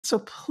So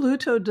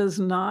Pluto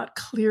does not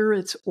clear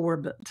its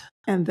orbit,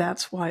 and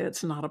that's why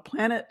it's not a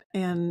planet.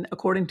 And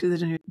according to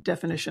the new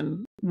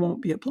definition,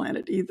 won't be a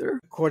planet either.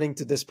 According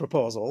to this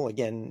proposal,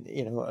 again,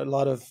 a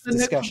lot of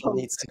discussion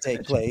needs to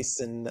take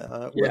place, and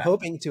we're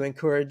hoping to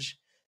encourage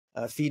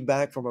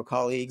feedback from our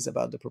colleagues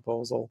about the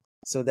proposal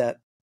so that,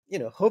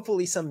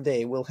 hopefully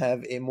someday we'll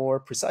have a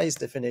more precise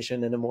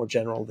definition and a more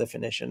general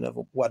definition of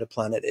what a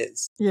planet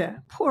is. Yeah,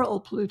 poor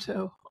old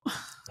Pluto.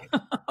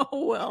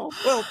 Well,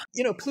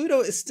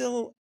 Pluto is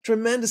still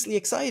tremendously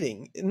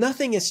exciting.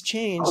 Nothing has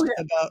changed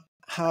about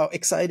how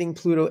exciting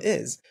Pluto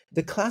is.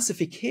 The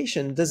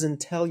classification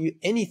doesn't tell you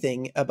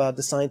anything about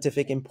the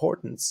scientific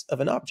importance of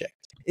an object.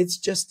 It's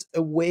just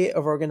a way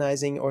of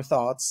organizing our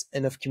thoughts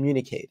and of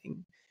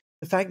communicating.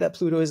 The fact that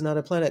Pluto is not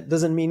a planet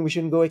doesn't mean we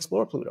shouldn't go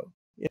explore Pluto.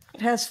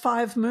 It has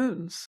 5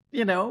 moons,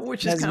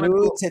 which is kind of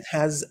cool. It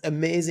has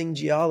amazing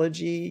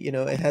geology.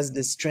 It has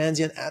this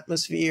transient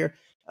atmosphere.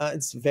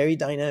 It's a very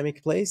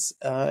dynamic place.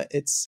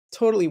 It's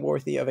totally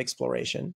worthy of exploration.